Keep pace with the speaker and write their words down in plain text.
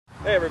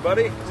Hey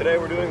everybody, today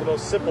we're doing the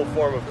most simple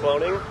form of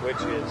cloning, which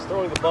is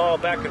throwing the ball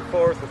back and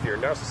forth with your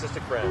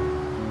narcissistic friend.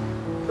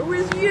 Who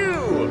is you?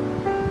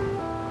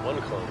 One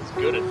clone is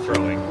good at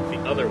throwing, the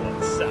other one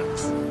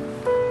sucks.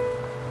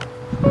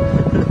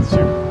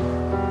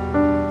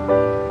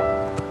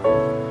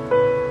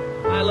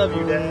 I love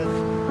you, Dad.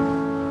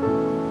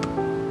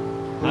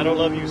 I don't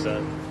love you,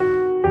 son.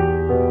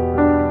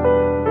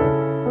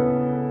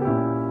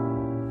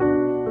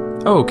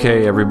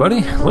 Okay,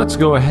 everybody, let's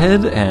go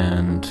ahead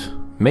and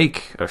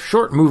make a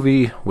short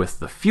movie with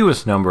the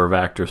fewest number of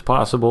actors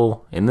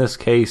possible, in this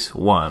case,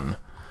 one.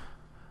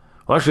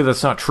 Well, actually,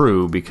 that's not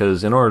true,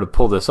 because in order to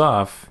pull this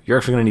off, you're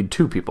actually going to need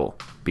two people,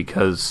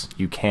 because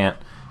you can't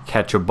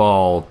catch a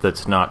ball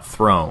that's not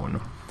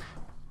thrown.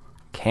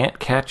 Can't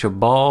catch a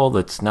ball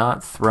that's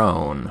not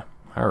thrown.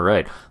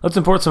 Alright, let's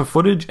import some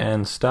footage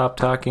and stop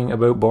talking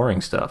about boring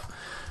stuff.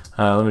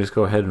 Let me just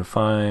go ahead and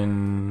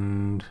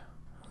find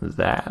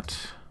that.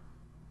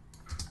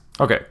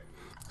 Okay.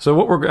 So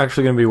what we're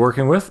actually going to be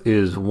working with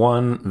is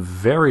one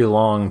very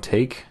long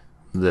take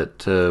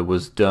that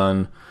was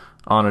done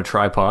on a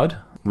tripod.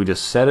 We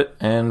just set it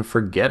and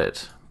forget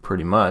it,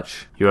 pretty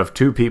much. You have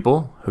two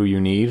people who you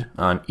need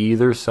on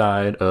either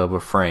side of a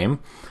frame.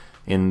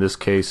 In this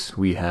case,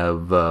 we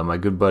have my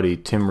good buddy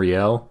Tim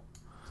Riel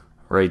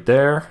right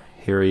there.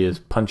 Here he is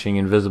punching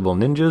invisible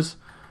ninjas.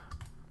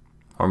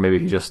 Or maybe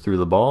he just threw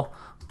the ball.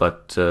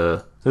 But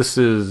this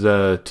is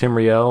Tim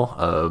Riel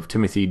of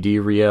Timothy D.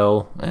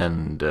 Riel,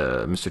 and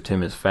Mr.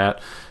 Tim is Fat.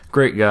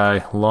 Great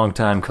guy,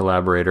 longtime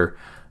collaborator,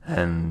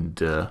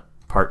 and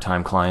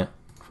part-time client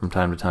from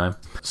time to time.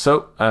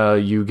 So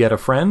you get a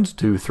friend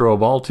to throw a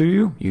ball to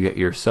you. You get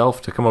yourself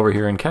to come over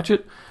here and catch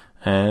it.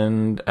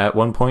 And at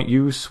one point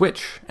you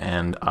switch.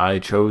 And I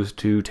chose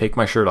to take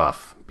my shirt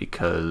off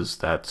because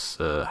that's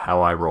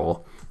how I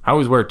roll. I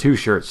always wear two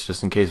shirts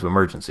just in case of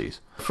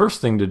emergencies.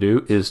 First thing to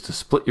do is to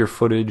split your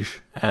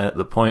footage at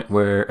the point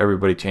where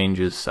everybody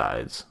changes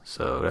sides.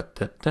 So,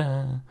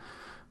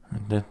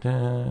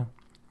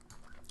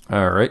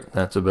 alright,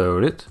 that's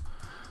about it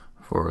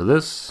for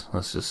this.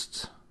 Let's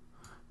just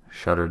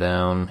shutter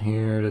down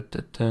here,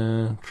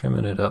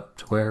 trimming it up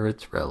to where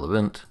it's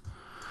relevant.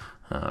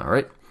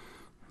 Alright,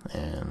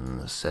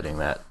 and setting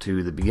that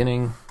to the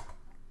beginning.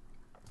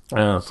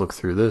 Let's look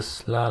through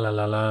this. La la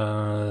la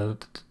la.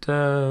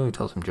 We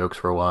tell some jokes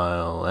for a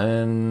while,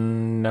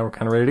 and now we're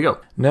kind of ready to go.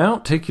 Now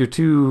take your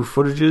two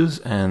footages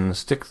and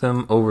stick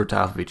them over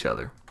top of each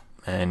other,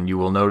 and you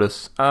will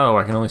notice, oh,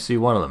 I can only see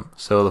one of them.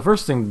 So the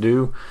first thing to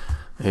do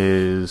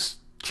is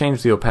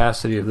change the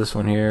opacity of this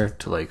one here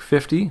to like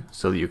 50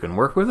 so that you can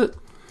work with it.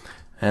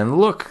 And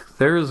look,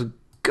 there's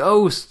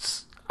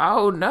ghosts.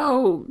 Oh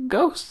no,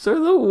 ghosts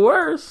are the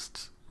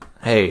worst.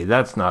 Hey,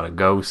 that's not a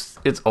ghost.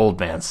 It's Old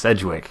Man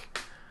Sedgwick,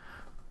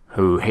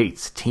 who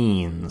hates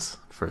teens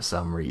for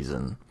some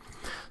reason.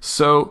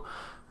 So,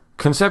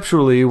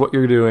 conceptually, what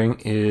you're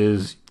doing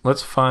is,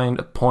 let's find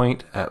a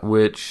point at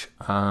which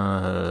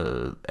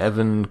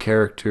Evan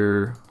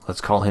character,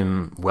 let's call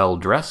him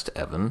well-dressed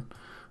Evan,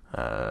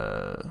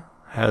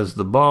 has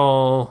the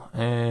ball,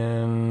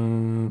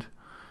 and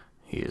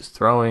he is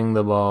throwing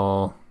the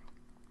ball.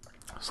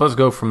 So let's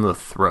go from the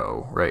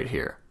throw right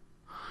here.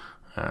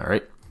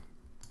 Alright.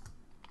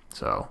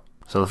 So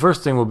the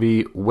first thing will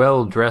be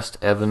well-dressed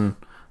Evan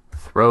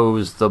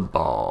throws the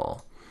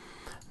ball.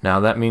 Now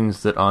that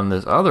means that on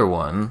this other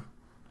one,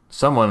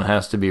 someone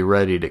has to be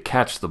ready to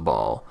catch the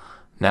ball.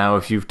 Now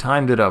if you've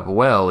timed it up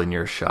well in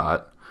your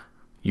shot,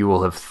 you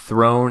will have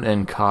thrown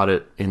and caught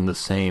it in the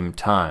same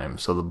time,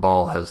 so the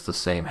ball has the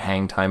same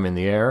hang time in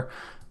the air.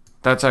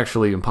 That's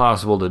actually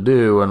impossible to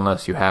do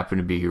unless you happen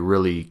to be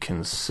really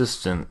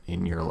consistent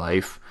in your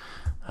life.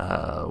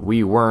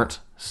 We weren't,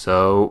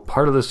 so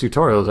part of this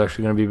tutorial is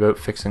actually going to be about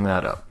fixing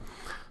that up.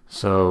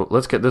 So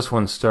let's get this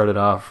one started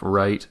off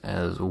right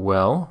as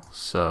well.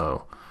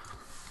 So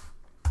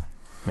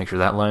make sure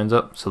that lines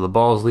up. So the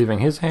ball is leaving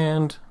his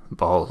hand. The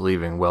ball is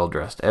leaving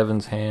well-dressed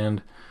Evan's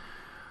hand.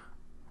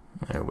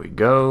 There we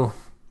go.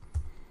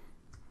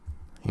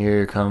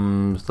 Here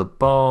comes the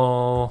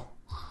ball.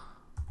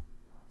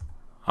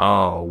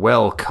 Oh,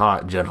 well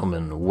caught,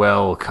 gentlemen.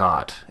 Well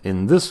caught.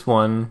 In this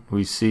one,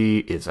 we see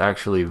it's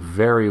actually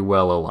very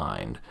well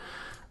aligned.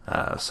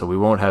 So we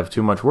won't have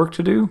too much work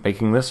to do,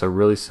 making this a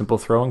really simple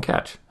throw and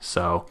catch.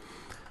 So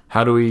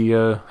how do we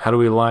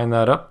line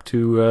that up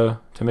to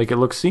make it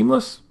look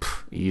seamless?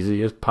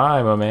 Easy as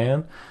pie, my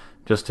man.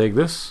 Just take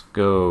this,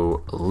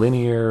 go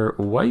linear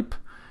wipe,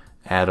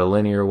 add a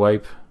linear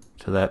wipe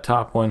to that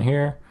top one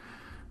here.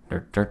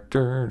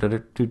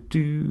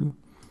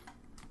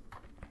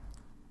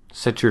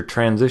 Set your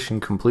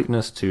transition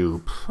completeness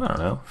to, I don't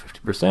know,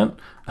 50%.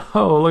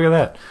 Oh, look at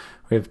that.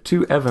 We have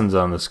two Evans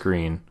on the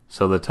screen.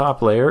 So the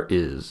top layer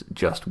is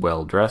just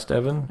well-dressed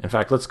Evan. In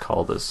fact, let's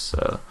call this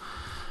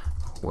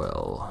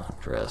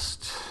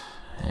well-dressed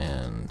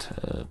and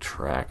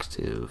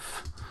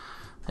attractive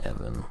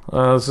Evan.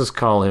 Let's just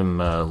call him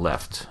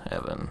left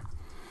Evan.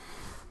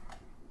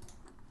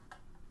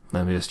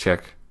 Let me just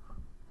check.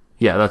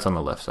 Yeah, that's on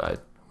the left side.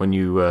 when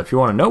you, if you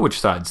want to know which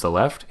side's the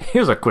left,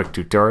 here's a quick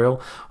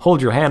tutorial.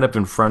 Hold your hand up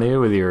in front of you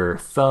with your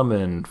thumb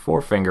and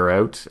forefinger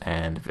out,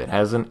 and if it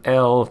has an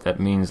L, that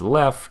means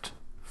left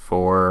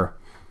for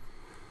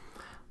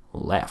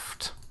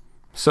left.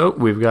 So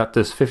we've got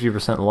this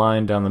 50%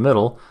 line down the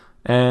middle,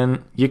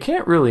 and you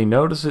can't really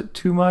notice it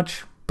too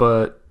much,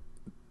 but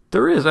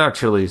there is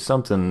actually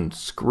something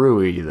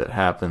screwy that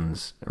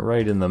happens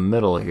right in the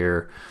middle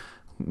here,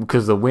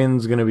 because the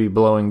wind's going to be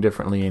blowing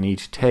differently in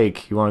each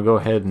take. You want to go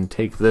ahead and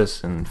take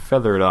this and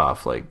feather it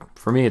off. Like,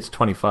 for me, it's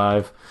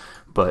 25,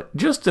 but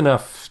just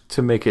enough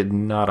to make it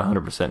not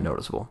 100%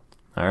 noticeable.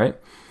 All right,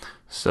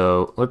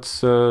 so let's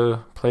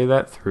play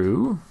that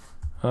through.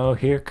 Oh,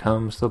 here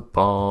comes the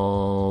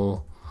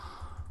ball.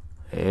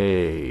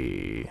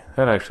 Hey,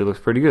 that actually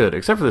looks pretty good,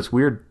 except for this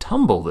weird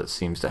tumble that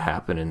seems to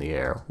happen in the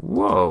air.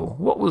 Whoa,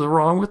 what was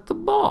wrong with the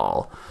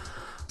ball?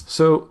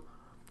 So,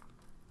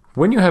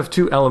 when you have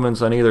two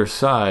elements on either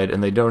side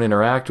and they don't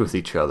interact with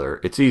each other,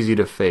 it's easy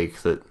to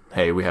fake that,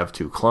 hey, we have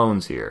two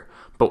clones here.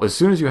 But as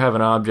soon as you have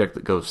an object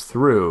that goes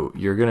through,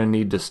 you're going to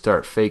need to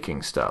start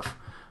faking stuff.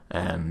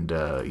 And,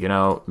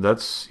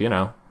 that's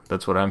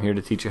what I'm here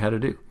to teach you how to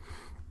do.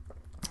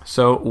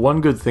 So, one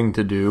good thing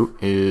to do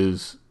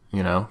is,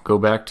 go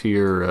back to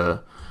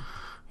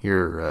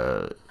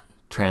your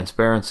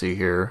transparency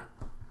here,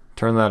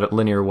 turn that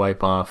linear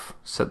wipe off,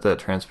 set that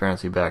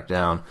transparency back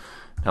down.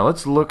 Now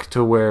let's look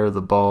to where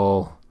the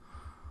ball,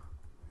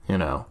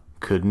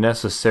 could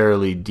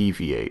necessarily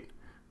deviate.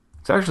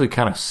 It's actually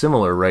kind of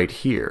similar right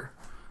here.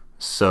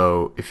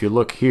 So if you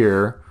look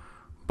here,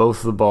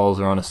 both the balls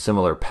are on a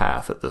similar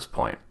path at this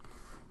point,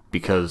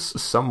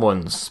 because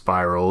someone's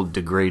spiral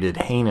degraded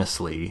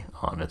heinously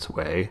on its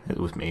way. It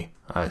was me.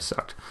 I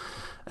sucked.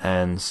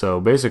 And so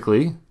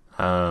basically,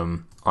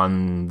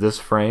 on this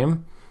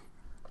frame,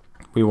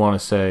 we want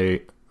to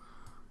say,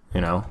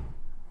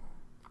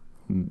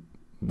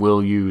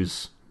 we'll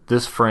use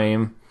this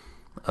frame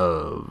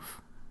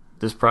of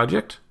this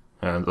project,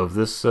 of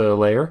this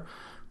layer,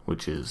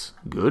 which is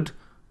good.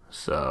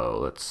 So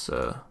let's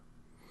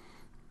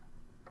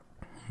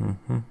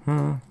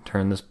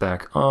turn this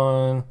back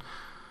on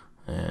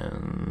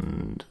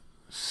and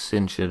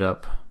cinch it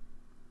up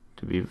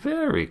to be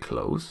very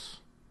close.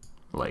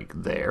 Like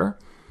there.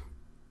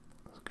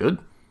 That's good.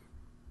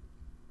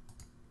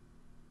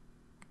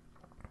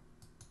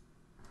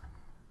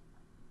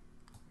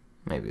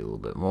 Maybe a little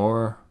bit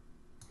more.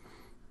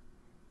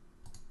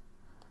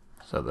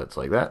 So that's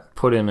like that.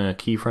 Put in a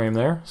keyframe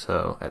there,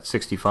 so at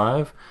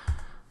 65.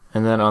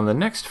 And then on the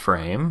next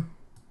frame,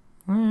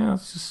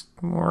 it's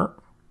just more.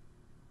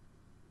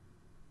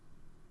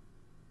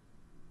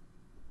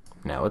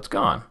 Now it's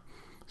gone.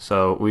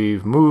 So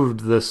we've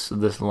moved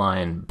this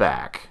line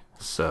back.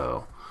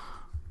 So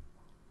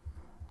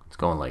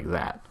going like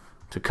that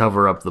to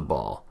cover up the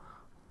ball.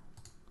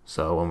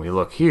 So when we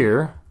look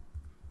here,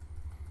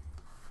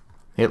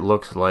 it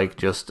looks like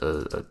just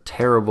a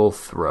terrible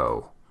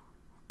throw.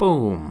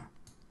 Boom.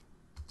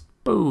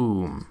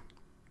 Boom.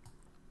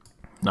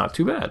 Not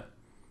too bad.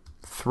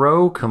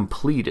 Throw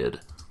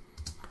completed.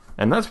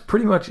 And that's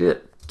pretty much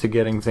it to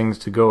getting things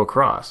to go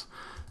across.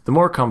 The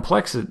more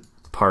complex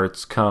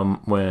parts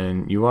come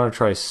when you want to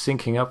try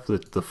syncing up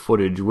the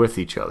footage with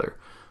each other.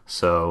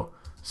 So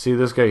see,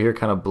 this guy here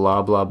kind of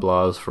blah blah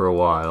blahs for a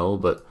while,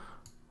 but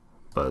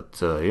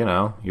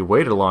you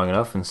waited long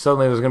enough and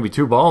suddenly there's going to be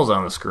two balls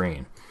on the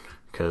screen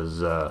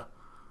because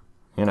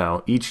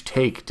each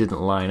take didn't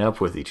line up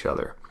with each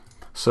other.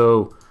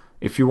 So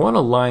if you want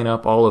to line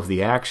up all of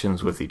the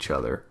actions with each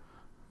other,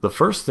 the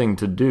first thing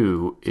to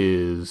do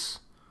is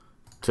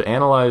to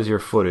analyze your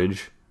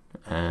footage,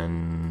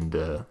 and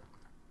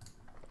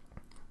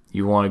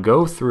you want to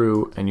go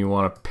through and you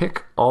want to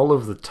pick all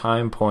of the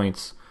time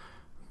points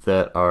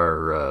that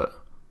are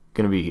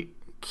going to be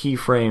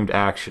keyframed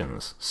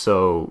actions.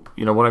 So,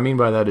 what I mean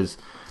by that is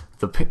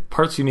the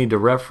parts you need to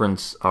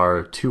reference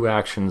are two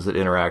actions that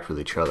interact with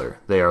each other.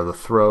 They are the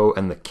throw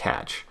and the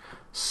catch.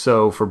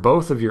 So for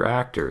both of your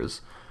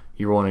actors,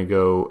 you want to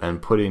go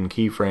and put in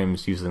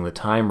keyframes using the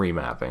time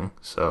remapping.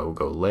 So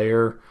go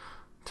layer,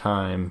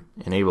 time,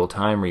 enable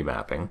time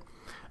remapping.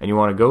 And you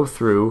want to go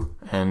through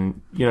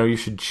and, you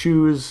should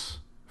choose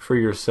for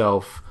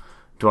yourself,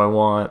 do I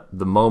want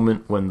the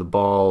moment when the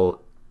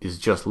ball is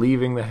just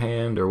leaving the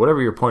hand, or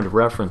whatever your point of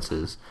reference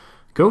is.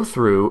 Go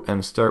through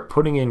and start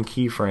putting in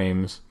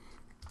keyframes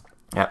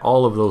at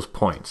all of those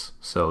points.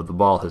 So the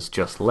ball has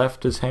just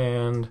left his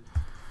hand,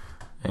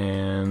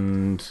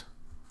 and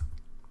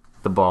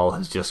the ball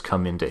has just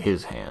come into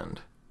his hand,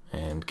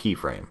 and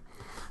keyframe.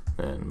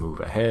 Then move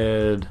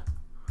ahead.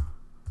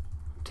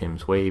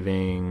 Tim's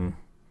waving,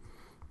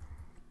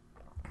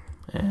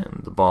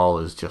 and the ball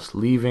is just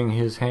leaving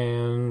his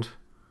hand.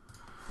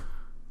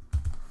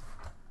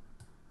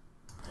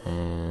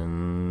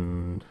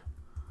 And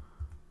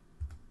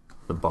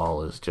the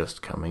ball is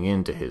just coming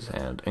into his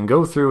hand. And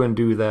go through and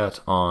do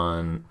that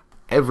on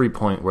every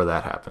point where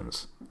that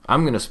happens.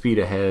 I'm going to speed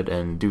ahead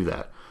and do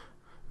that.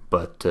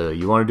 But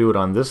you want to do it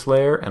on this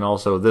layer and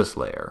also this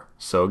layer.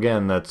 So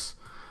again, that's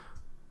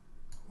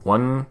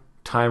one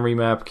time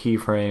remap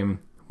keyframe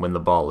when the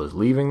ball is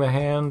leaving the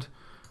hand,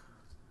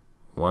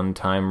 one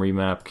time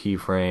remap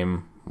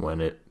keyframe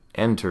when it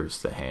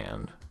enters the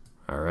hand.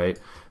 Alright?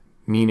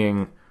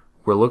 Meaning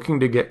we're looking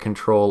to get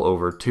control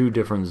over two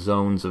different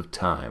zones of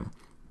time.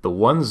 The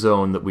one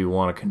zone that we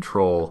want to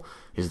control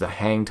is the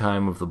hang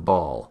time of the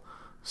ball,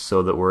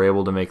 so that we're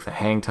able to make the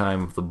hang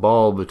time of the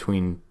ball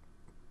between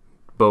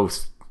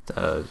both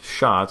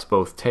shots,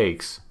 both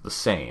takes, the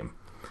same.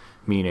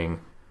 Meaning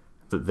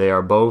that they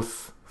are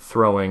both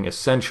throwing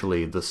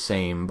essentially the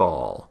same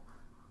ball.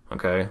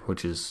 Okay?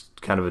 Which is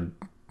kind of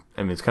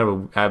it's kind of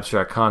an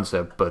abstract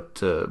concept,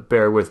 but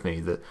bear with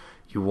me that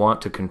you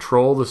want to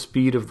control the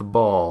speed of the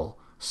ball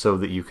so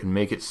that you can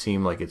make it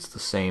seem like it's the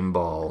same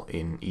ball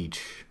in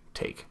each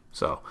take.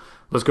 So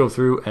let's go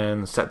through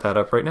and set that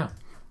up right now.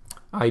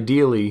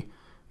 Ideally,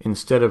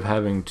 instead of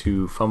having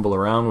to fumble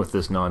around with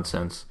this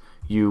nonsense,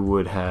 you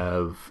would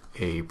have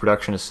a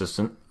production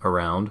assistant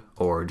around,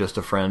 or just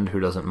a friend who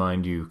doesn't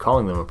mind you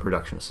calling them a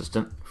production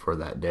assistant for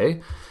that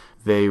day.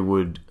 They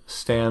would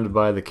stand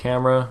by the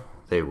camera,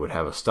 they would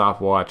have a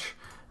stopwatch,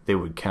 they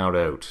would count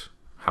out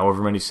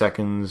however many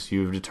seconds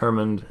you've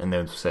determined, and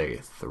then say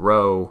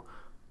throw,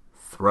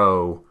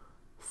 throw,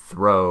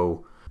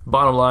 throw.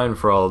 Bottom line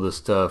for all of this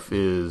stuff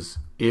is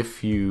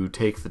if you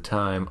take the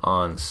time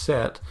on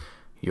set,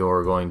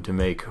 you're going to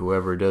make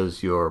whoever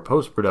does your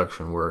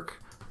post-production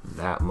work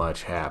that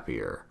much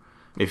happier.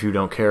 If you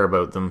don't care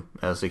about them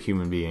as a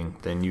human being,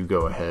 then you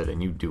go ahead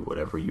and you do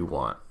whatever you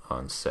want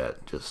on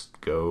set. Just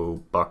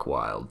go buck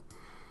wild.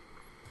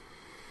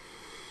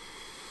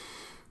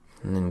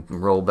 And then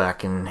roll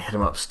back and hit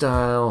 'em up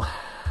style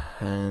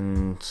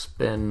and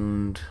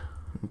spend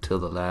until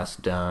the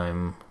last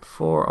dime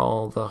for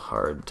all the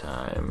hard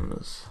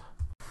times.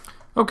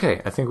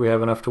 Okay, I think we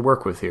have enough to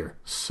work with here.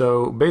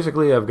 So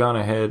basically I've gone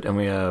ahead and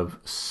we have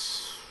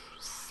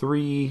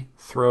 3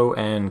 throw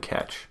and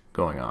catch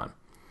going on.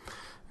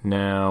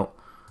 Now,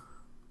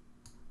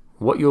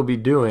 what you'll be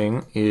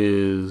doing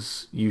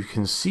is you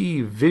can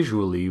see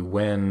visually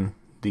when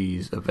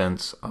these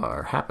events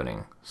are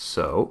happening.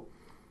 So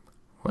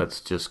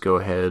let's just go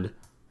ahead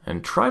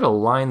and try to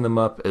line them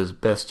up as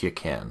best you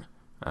can.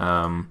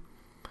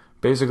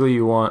 Basically,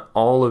 you want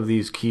all of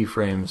these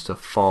keyframes to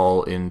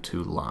fall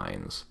into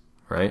lines,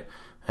 right?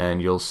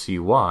 And you'll see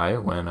why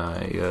when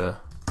I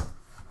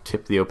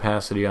tip the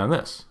opacity on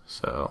this.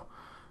 So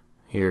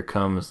here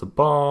comes the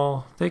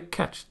ball. They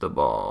catch the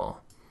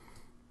ball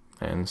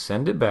and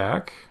send it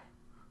back.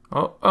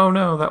 Oh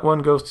no, that one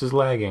ghost is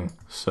lagging.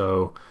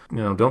 So,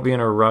 don't be in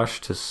a rush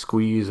to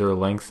squeeze or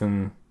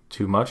lengthen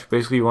too much.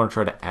 Basically, you want to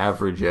try to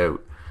average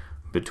out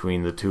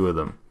between the two of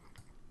them.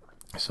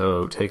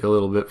 So take a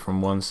little bit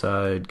from one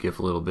side, give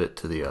a little bit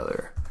to the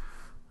other.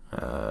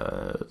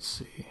 Let's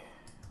see.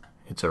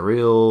 It's a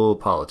real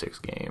politics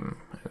game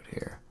out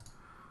here.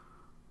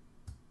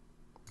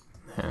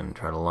 And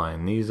try to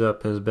line these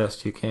up as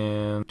best you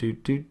can.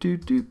 Doot, doot,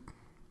 doot, doot.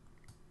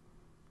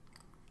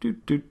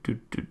 Doot, doot,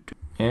 doot, doot, doot.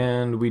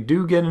 And we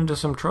do get into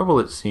some trouble,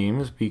 it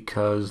seems,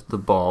 because the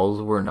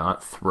balls were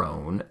not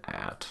thrown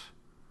at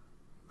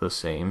the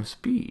same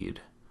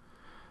speed.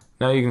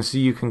 Now you can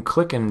see you can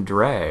click and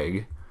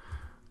drag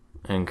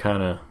and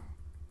kind of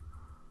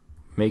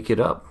make it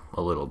up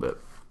a little bit.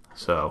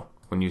 So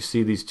when you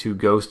see these two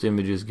ghost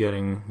images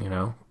getting,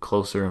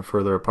 closer and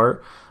further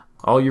apart,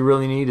 all you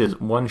really need is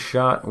one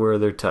shot where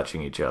they're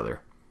touching each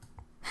other.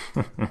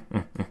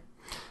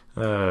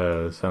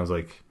 Sounds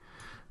like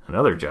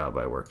another job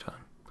I worked on.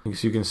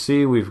 As you can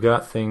see, we've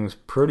got things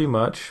pretty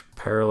much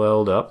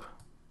paralleled up.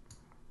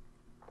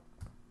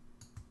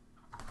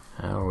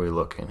 How are we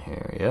looking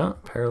here? Yeah,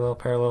 parallel,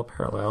 parallel,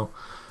 parallel.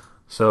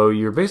 So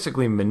you're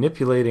basically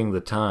manipulating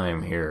the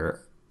time here.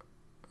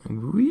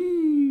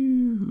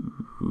 Whee!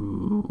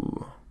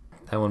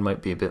 That one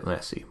might be a bit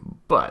messy,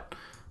 but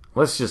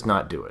let's just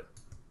not do it.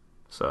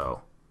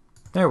 So,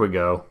 there we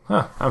go.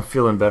 I'm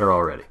feeling better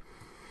already.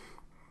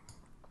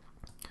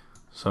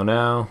 So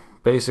now,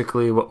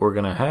 basically what we're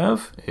going to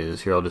have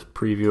is, here I'll just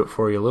preview it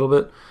for you a little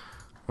bit.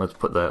 Let's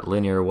put that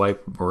linear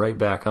wipe right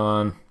back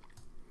on.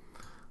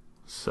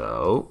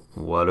 So,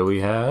 what do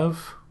we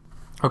have?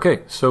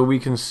 Okay, so we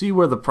can see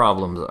where the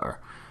problems are.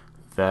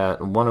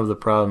 That one of the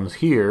problems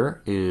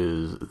here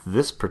is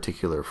this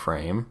particular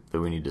frame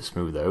that we need to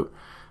smooth out,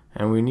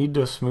 and we need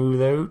to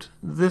smooth out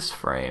this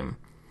frame.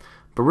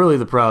 But really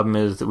the problem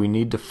is that we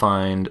need to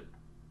find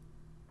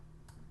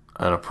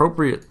an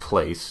appropriate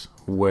place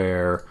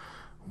where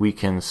we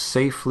can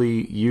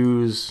safely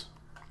use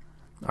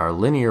our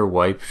linear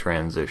wipe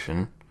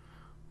transition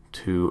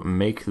to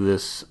make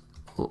this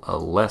a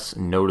less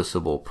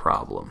noticeable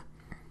problem.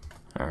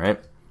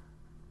 Alright,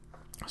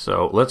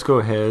 so let's go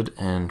ahead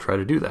and try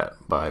to do that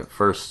by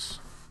first,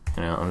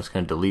 I'm just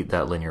going to delete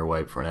that linear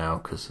wipe for now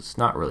because it's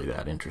not really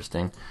that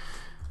interesting.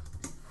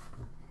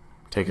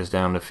 Take us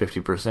down to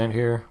 50%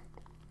 here,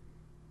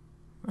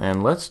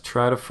 and let's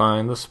try to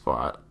find the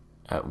spot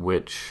at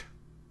which,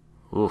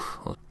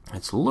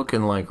 it's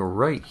looking like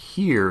right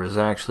here is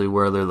actually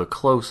where they're the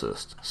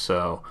closest.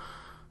 So,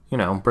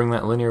 bring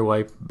that linear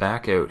wipe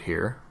back out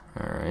here.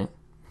 Alright.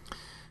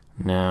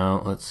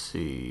 Now, let's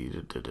see.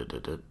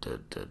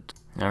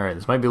 Alright,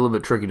 this might be a little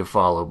bit tricky to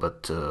follow,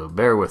 but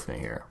bear with me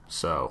here.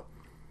 So,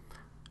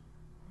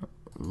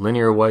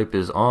 linear wipe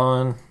is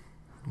on.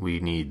 We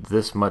need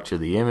this much of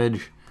the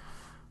image.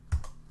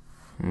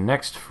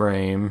 Next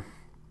frame.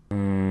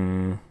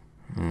 No,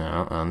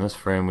 on this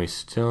frame we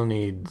still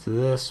need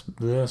this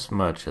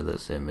much of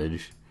this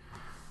image.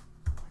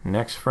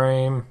 Next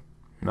frame,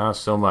 not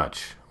so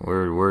much.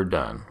 We're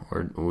done.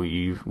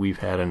 We've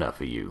had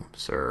enough of you,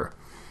 sir.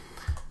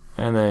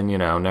 And then, you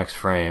know, next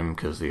frame,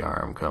 because the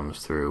arm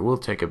comes through, we'll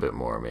take a bit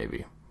more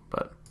maybe.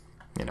 But,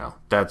 you know,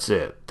 that's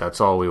it. That's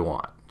all we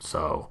want.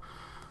 So,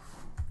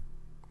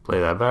 play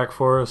that back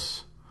for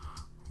us.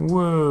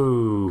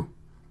 Whoa.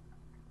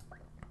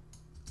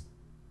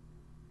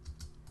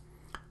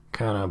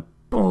 Kind of,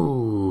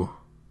 boo.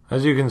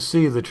 As you can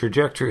see, the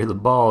trajectory of the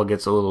ball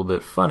gets a little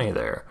bit funny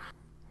there.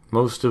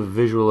 Most of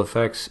visual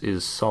effects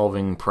is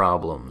solving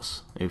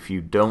problems. If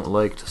you don't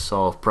like to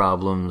solve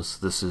problems,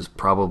 this is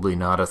probably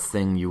not a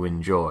thing you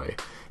enjoy.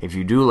 If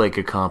you do like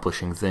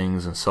accomplishing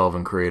things and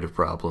solving creative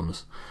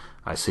problems,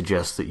 I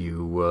suggest that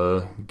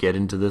you get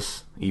into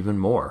this even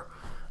more.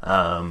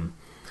 You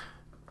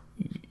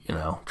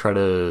know, try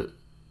to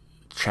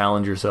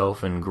challenge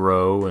yourself and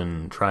grow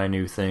and try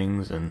new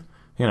things. And,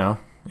 you know,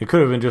 it could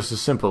have been just as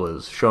simple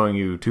as showing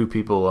you two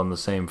people on the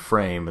same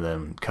frame and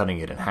then cutting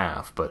it in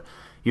half, but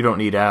you don't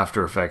need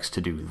After Effects to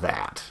do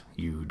that.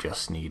 You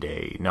just need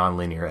a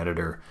nonlinear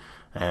editor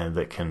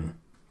that can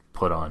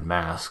put on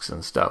masks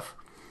and stuff.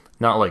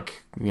 Not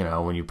like, you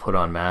know, when you put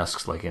on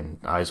masks like in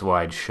Eyes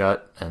Wide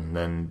Shut and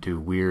then do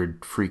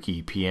weird,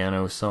 freaky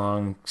piano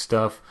song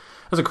stuff.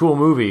 That's a cool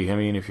movie. I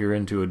mean, if you're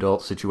into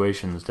adult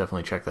situations,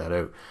 definitely check that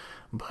out.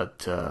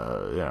 But,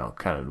 you know,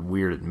 kind of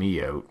weirded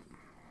me out.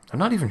 I'm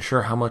not even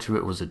sure how much of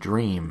it was a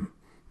dream.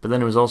 But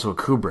then it was also a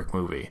Kubrick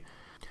movie.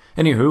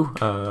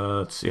 Anywho,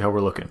 let's see how we're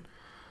looking.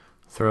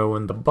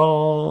 Throwing the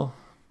ball.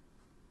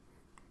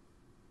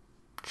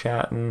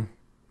 Chatting.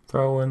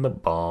 Throwing the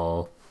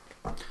ball.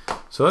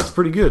 So that's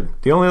pretty good.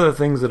 The only other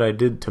things that I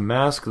did to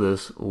mask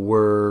this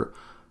were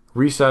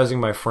resizing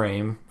my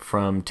frame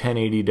from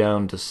 1080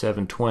 down to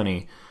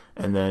 720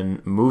 and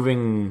then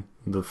moving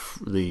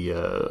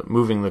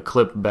the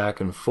clip back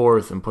and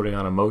forth and putting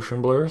on a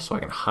motion blur so I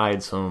can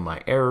hide some of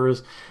my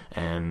errors,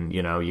 and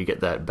you know, you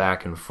get that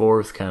back and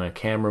forth kind of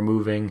camera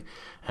moving,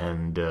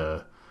 and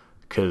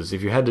because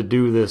if you had to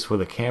do this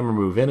with a camera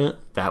move in it,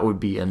 that would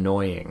be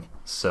annoying.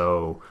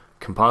 So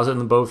composite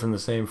them both in the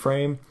same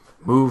frame,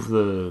 move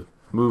the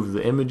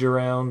image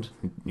around.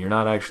 You're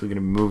not actually going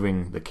to be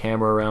moving the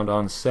camera around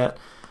on set.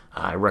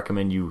 I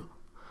recommend you,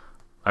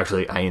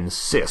 actually I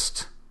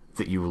insist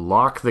that you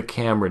lock the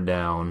camera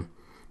down.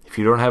 If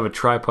you don't have a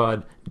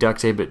tripod, duct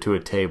tape it to a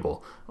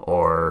table.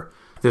 Or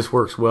this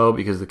works well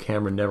because the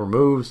camera never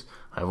moves.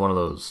 I have one of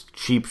those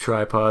cheap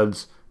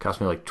tripods.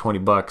 Cost me like 20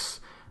 bucks.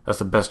 That's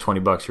the best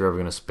 20 bucks you're ever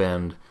going to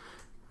spend,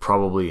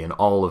 probably in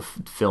all of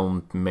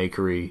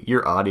filmmakery.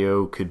 Your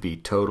audio could be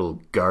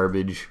total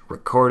garbage.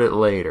 Record it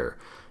later.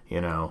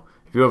 You know,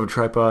 if you have a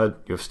tripod,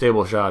 you have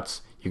stable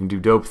shots, you can do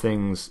dope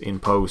things in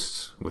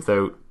posts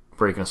without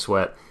breaking a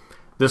sweat.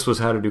 This was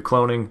how to do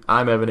cloning.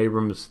 I'm Evan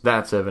Abrams.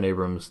 That's Evan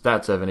Abrams.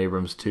 That's Evan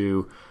Abrams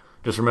too.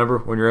 Just remember,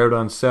 when you're out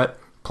on set,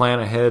 plan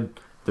ahead.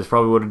 This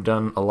probably would have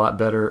done a lot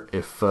better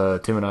if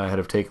Tim and I had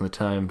have taken the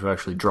time to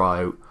actually draw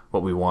out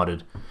what we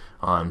wanted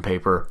on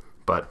paper.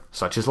 But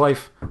such is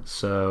life.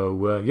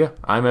 So, yeah,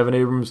 I'm Evan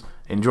Abrams.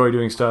 Enjoy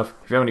doing stuff.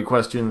 If you have any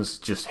questions,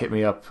 just hit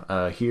me up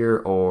here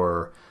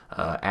or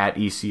at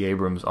EC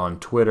Abrams on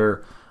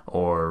Twitter,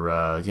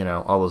 or, you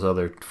know, all those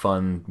other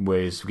fun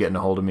ways of getting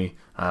a hold of me.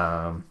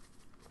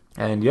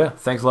 And yeah,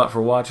 thanks a lot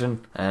for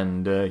watching,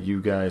 and you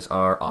guys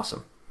are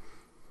awesome.